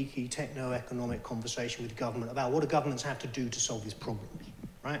fairly geeky techno-economic conversation with the government about what do governments have to do to solve these problems,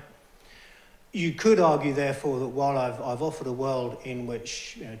 right? You could argue, therefore, that while I've offered a world in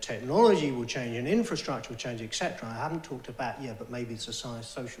which technology will change and infrastructure will change, etc., I haven't talked about, but maybe society,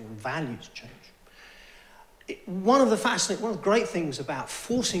 social values change. One of the great things about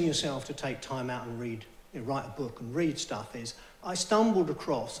forcing yourself to take time out and read, write a book and read stuff is I stumbled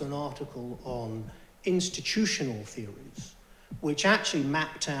across an article on institutional theories, which actually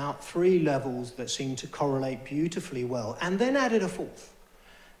mapped out 3 levels that seemed to correlate beautifully well, and then added a 4th.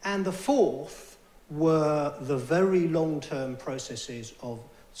 And the 4th were the very long-term processes of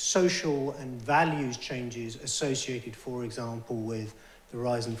social and values changes associated, for example, with the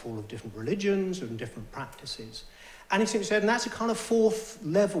rise and fall of different religions and different practices. And he said, and that's a kind of 4th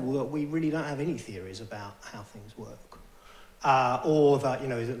level that we really don't have any theories about how things work. Or that,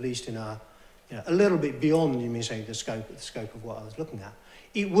 is at least in a little bit beyond, you may say, the scope of what I was looking at.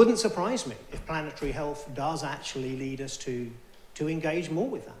 It wouldn't surprise me if planetary health does actually lead us to engage more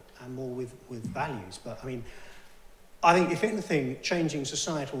with that and more with values. But I mean, I think if anything, changing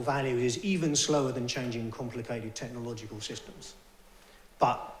societal values is even slower than changing complicated technological systems.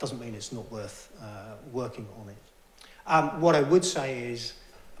 But doesn't mean it's not worth working on it. What I would say is,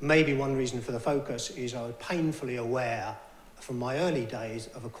 maybe one reason for the focus is I was painfully aware from my early days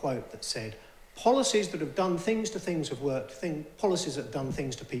of a quote that said, policies that have done things to things have worked, policies that have done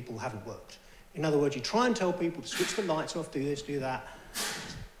things to people haven't worked. In other words, you try and tell people to switch the lights off, do this, do that.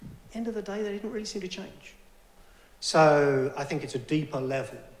 End of the day, they didn't really seem to change. So I think it's a deeper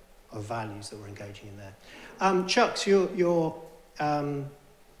level of values that we're engaging in there. Chuck, your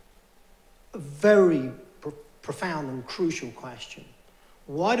very profound and crucial question.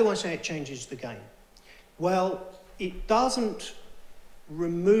 Why do I say it changes the game? Well, it doesn't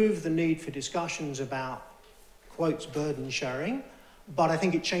remove the need for discussions about, quotes, burden sharing, but I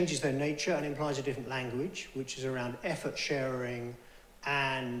think it changes their nature and implies a different language, which is around effort sharing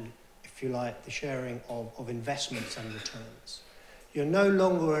and, if you like, the sharing of investments and returns. You're no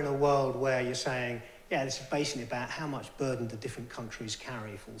longer in a world where you're saying, this is basically about how much burden the different countries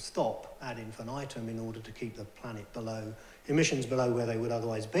carry, full stop, ad infinitum, in order to keep the planet below, emissions below where they would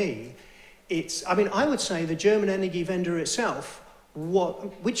otherwise be. I would say the German energy vendor itself,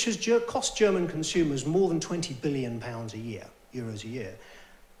 which has cost German consumers more than £20 billion a year, euros a year.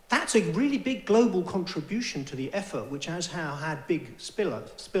 That's a really big global contribution to the effort, which has had big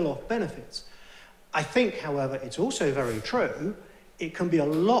spill-off benefits. I think, however, it's also very true, it can be a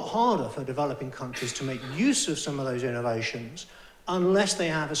lot harder for developing countries to make use of some of those innovations unless they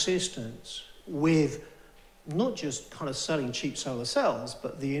have assistance with not just kind of selling cheap solar cells,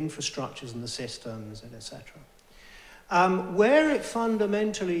 but the infrastructures and the systems, and etc. Where it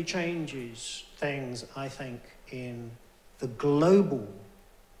fundamentally changes things, I think, in the global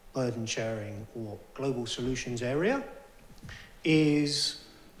burden sharing or global solutions area is,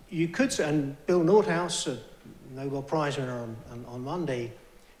 you could say, and Bill Nordhaus, a Nobel Prize winner on Monday,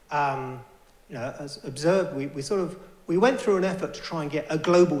 has observed, we went through an effort to try and get a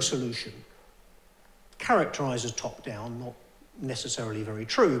global solution, characterized as top-down, not necessarily very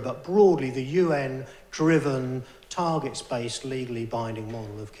true, but broadly the UN-driven, targets-based, legally binding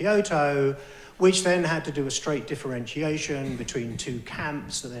model of Kyoto, which then had to do a straight differentiation between 2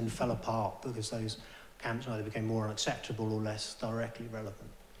 camps that then fell apart because those camps either became more unacceptable or less directly relevant.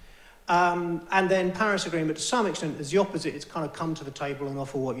 And then Paris Agreement, to some extent, is the opposite. It's kind of come to the table and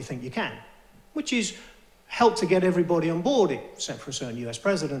offer what you think you can, which is help to get everybody on board, except for a certain US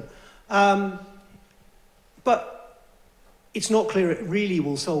president. But it's not clear it really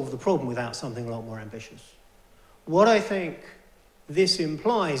will solve the problem without something a lot more ambitious. What I think this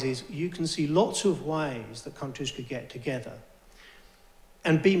implies is you can see lots of ways that countries could get together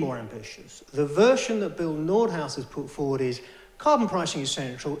and be more ambitious. The version that Bill Nordhaus has put forward is carbon pricing is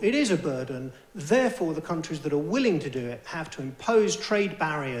central, it is a burden, therefore the countries that are willing to do it have to impose trade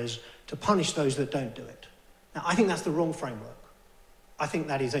barriers to punish those that don't do it. Now, I think that's the wrong framework. I think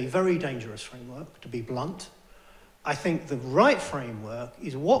that is a very dangerous framework, to be blunt. I think the right framework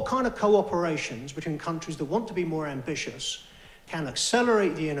is what kind of cooperations between countries that want to be more ambitious can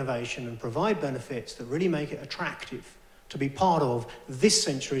accelerate the innovation and provide benefits that really make it attractive to be part of this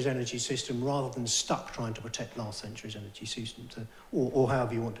century's energy system rather than stuck trying to protect last century's energy system, or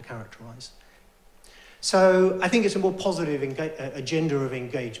however you want to characterize. So I think it's a more positive agenda of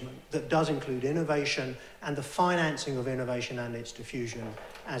engagement that does include innovation and the financing of innovation and its diffusion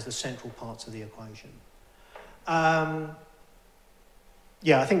as the central parts of the equation.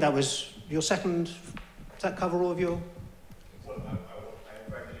 Yeah, I think that was your second. Does that cover all of your? Well, I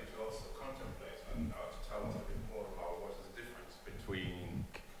invited you to also contemplate and to tell us a bit more about what is the difference between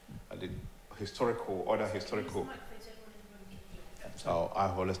the historical, other historical. Oh,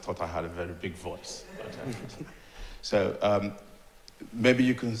 I've always thought I had a very big voice. So maybe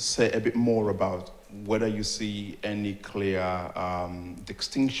you can say a bit more about whether you see any clear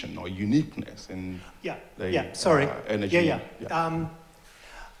distinction or uniqueness in the energy.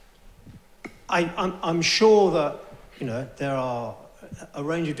 I'm sure that there are a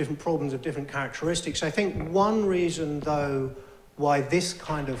range of different problems of different characteristics. I think one reason, though, why this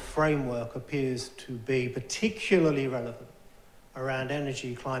kind of framework appears to be particularly relevant around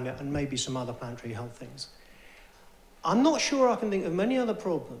energy, climate, and maybe some other planetary health things. I'm not sure I can think of many other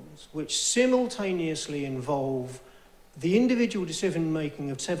problems which simultaneously involve the individual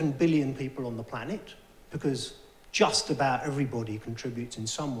decision-making of 7 billion people on the planet, because just about everybody contributes in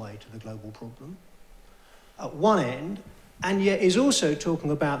some way to the global problem, at one end, and yet is also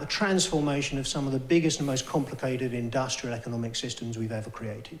talking about the transformation of some of the biggest and most complicated industrial economic systems we've ever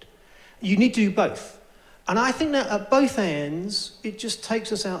created. You need to do both. And I think that at both ends, it just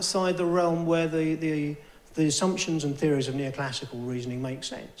takes us outside the realm where the assumptions and theories of neoclassical reasoning make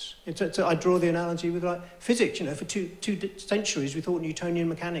sense. I draw the analogy with physics. For two centuries we thought Newtonian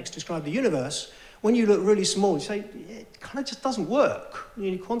mechanics described the universe. When you look really small, you say, it kind of just doesn't work. You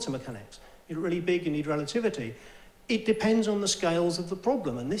need quantum mechanics. You look really big, you need relativity. It depends on the scales of the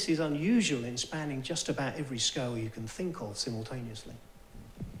problem, and this is unusual in spanning just about every scale you can think of simultaneously.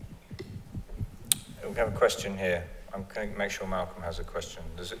 We have a question here. I'm going to make sure Malcolm has a question.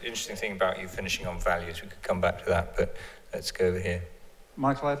 There's an interesting thing about you finishing on values. We could come back to that, but let's go over here.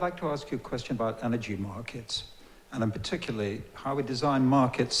 Michael, I'd like to ask you a question about energy markets, and in particularly how we design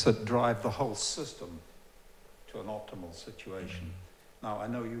markets that drive the whole system to an optimal situation. Now, I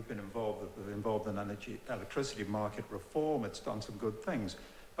know you've been involved in electricity market reform. It's done some good things,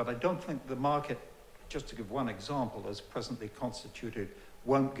 but I don't think the market, just to give one example, as presently constituted,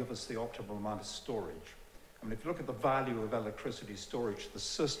 won't give us the optimal amount of storage. I mean, if you look at the value of electricity storage to the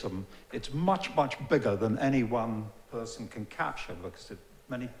system, it's much, much bigger than any one person can capture because it's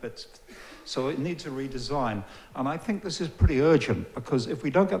many bits. So it needs a redesign. And I think this is pretty urgent because if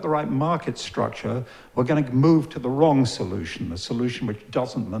we don't get the right market structure, we're going to move to the wrong solution, a solution which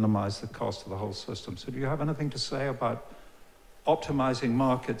doesn't minimize the cost of the whole system. So do you have anything to say about optimizing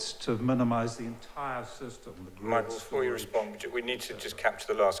markets to minimize the entire system? Michael, before you respond, we need to just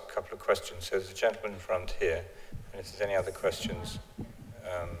capture the last couple of questions. So there's a gentleman in front here, and if there's any other questions,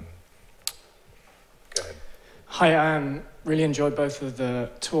 go ahead. Hi, I really enjoyed both of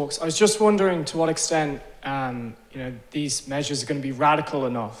the talks. I was just wondering to what extent these measures are going to be radical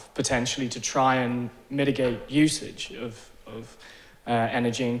enough, potentially, to try and mitigate usage of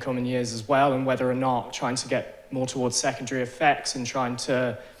energy in coming years as well, and whether or not trying to get more towards secondary effects and trying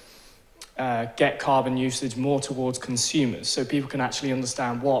to get carbon usage more towards consumers, so people can actually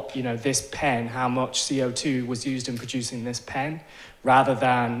understand what, this pen, how much CO2 was used in producing this pen, rather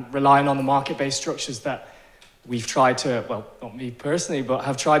than relying on the market-based structures that we've tried to, well, not me personally, but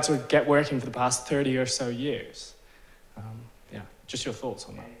have tried to get working for the past 30 or so years. Just your thoughts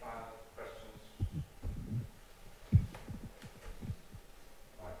on that. Any final questions?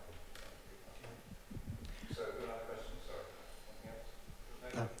 So, another question, sorry.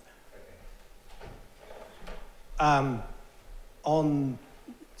 Anything else? On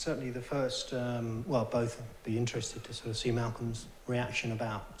certainly the first, well, both would be interested to sort of see Malcolm's reaction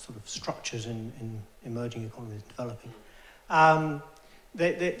about sort of structures in emerging economies developing.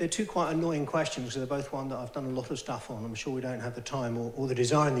 They're two quite annoying questions, because they're both one that I've done a lot of stuff on. I'm sure we don't have the time or the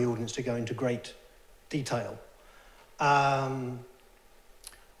desire in the audience to go into great detail. On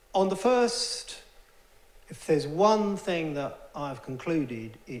the first, if there's one thing that I've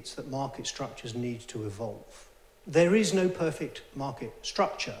concluded, it's that market structures need to evolve. There is no perfect market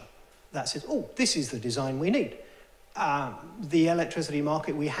structure that says, oh, this is the design we need. The electricity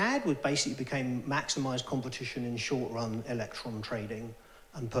market we had basically became maximised competition in short-run electron trading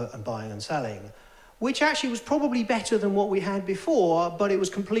and buying and selling, which actually was probably better than what we had before, but it was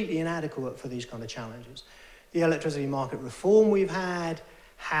completely inadequate for these kind of challenges. The electricity market reform we've had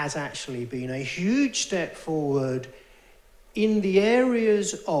has actually been a huge step forward in the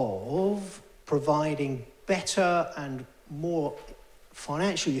areas of providing better and more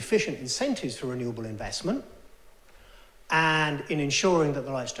financially efficient incentives for renewable investment, and in ensuring that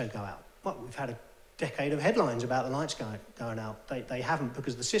the lights don't go out. Well, we've had a decade of headlines about the lights going out. They haven't,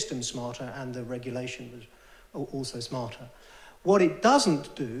 because the system's smarter and the regulation was also smarter. What it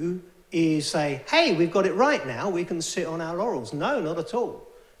doesn't do is say, hey, we've got it right now, we can sit on our laurels. No, not at all.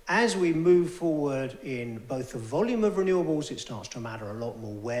 As we move forward in both the volume of renewables, it starts to matter a lot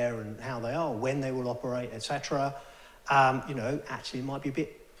more where and how they are, when they will operate, etc. You know, actually it might be a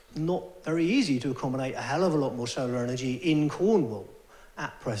bit not very easy to accommodate a hell of a lot more solar energy in Cornwall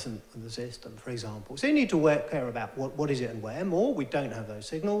at present in the system, for example. So you need to care about what is it and where more. We don't have those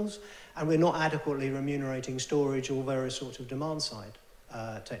signals, and we're not adequately remunerating storage or various sorts of demand-side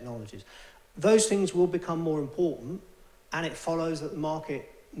technologies. Those things will become more important, and it follows that the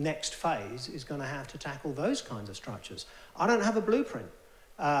market next phase is going to have to tackle those kinds of structures. I don't have a blueprint.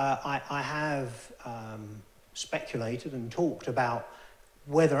 I have speculated and talked about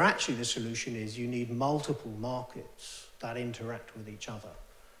whether actually the solution is you need multiple markets that interact with each other.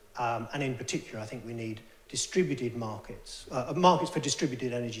 And in particular, I think we need distributed markets, markets for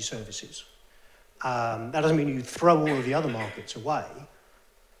distributed energy services. That doesn't mean you throw all of the other markets away,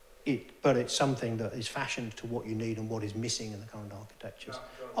 but it's something that is fashioned to what you need and what is missing in the current architectures.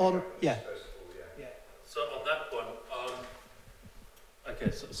 Yeah. So on that one,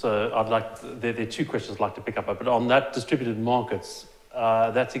 okay, so I'd like, there are two questions I'd like to pick up, but on that distributed markets,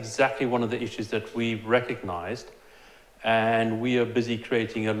 that's exactly one of the issues that we've recognised, and we are busy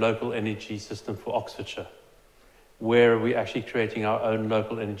creating a local energy system for Oxfordshire, where we're actually creating our own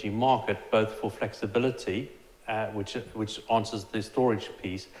local energy market, both for flexibility, which answers the storage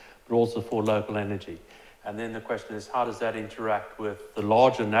piece, but also for local energy. And then the question is, how does that interact with the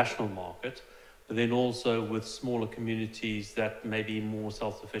larger national market, but then also with smaller communities that may be more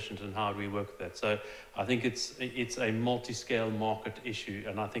self-sufficient, and how do we work with that? So I think it's a multi-scale market issue,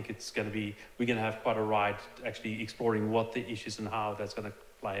 and I think we're going to have quite a ride actually exploring what the issues and how that's going to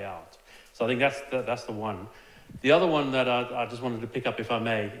play out. So I think that's the one. The other one that I just wanted to pick up, if I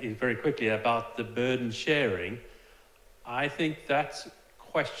may, is very quickly about the burden sharing. I think that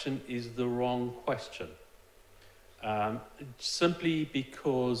question is the wrong question. Simply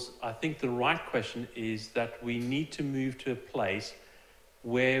because I think the right question is that we need to move to a place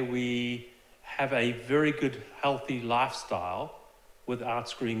where we have a very good, healthy lifestyle without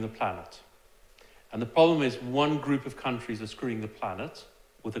screwing the planet. And the problem is one group of countries are screwing the planet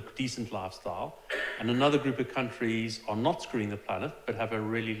with a decent lifestyle, and another group of countries are not screwing the planet but have a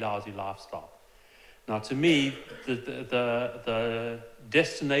really lousy lifestyle. Now, to me, the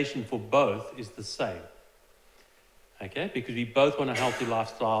destination for both is the same. Okay, because we both want a healthy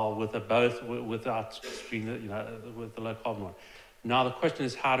lifestyle without screwing with the low carbon one. Now the question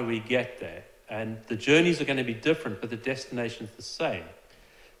is, how do we get there? And the journeys are going to be different, but the destination is the same.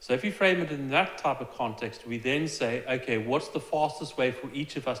 So if you frame it in that type of context, we then say, okay, what's the fastest way for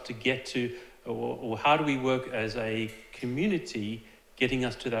each of us to get to, or how do we work as a community getting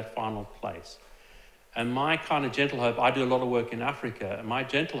us to that final place? And my kind of gentle hope, I do a lot of work in Africa, and my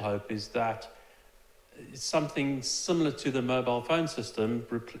gentle hope is that something similar to the mobile phone system,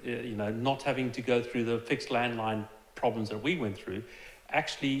 not having to go through the fixed landline problems that we went through,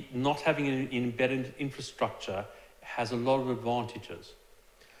 actually not having an embedded infrastructure has a lot of advantages.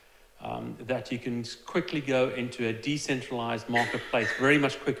 That you can quickly go into a decentralized marketplace very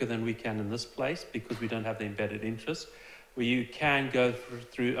much quicker than we can in this place, because we don't have the embedded interest, where you can go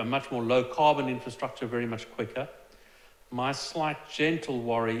through a much more low carbon infrastructure very much quicker. My slight gentle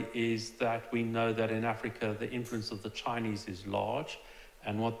worry is that we know that in Africa the influence of the Chinese is large,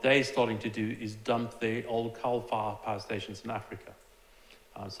 and what they're starting to do is dump their old coal-fired power stations in Africa.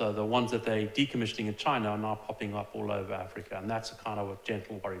 So the ones that they're decommissioning in China are now popping up all over Africa, and that's a kind of a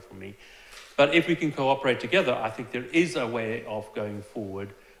gentle worry for me. But if we can cooperate together, I think there is a way of going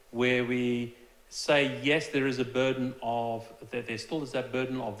forward where we say, yes, there is a burden of, there still is that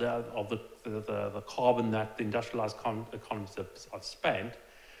burden of the carbon that the industrialized economies have spent.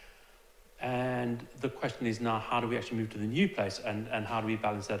 And the question is now, how do we actually move to the new place, and how do we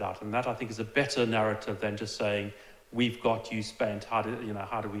balance that out? And that, I think, is a better narrative than just saying, we've got you spent. How do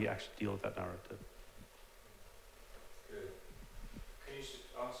we actually deal with that narrative? Good. Can you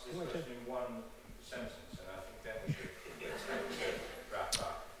answer this question in one sentence, and I think then we should wrap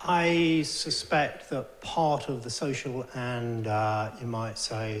up. I suspect that part of the social and, you might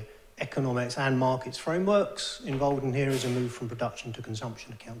say, economics and markets frameworks involved in here is a move from production to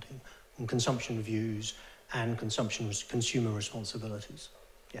consumption accounting, and consumption views and consumer responsibilities.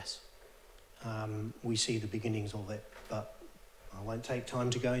 Yes. We see the beginnings of it, but I won't take time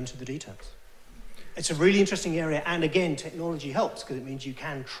to go into the details. It's a really interesting area, and again, technology helps because it means you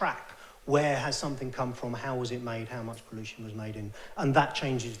can track where has something come from, how was it made, how much pollution was made in, and that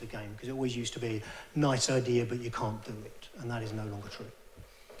changes the game, because it always used to be a nice idea, but you can't do it, and that is no longer true.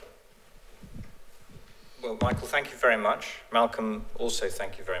 Well, Michael, thank you very much. Malcolm, also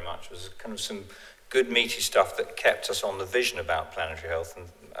thank you very much. It was kind of some good meaty stuff that kept us on the vision about planetary health, and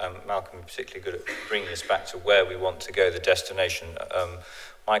Malcolm is particularly good at bringing us back to where we want to go, the destination.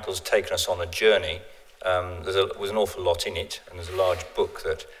 Michael's taken us on a journey. There was an awful lot in it, and there's a large book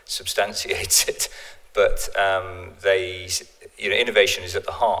that substantiates it. But innovation is at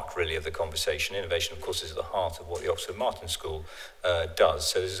the heart, really, of the conversation. Innovation, of course, is at the heart of what the Oxford Martin School does.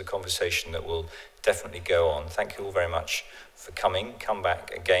 So this is a conversation that will definitely go on. Thank you all very much for coming. Come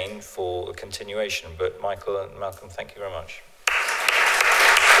back again for the continuation. But Michael and Malcolm, thank you very much.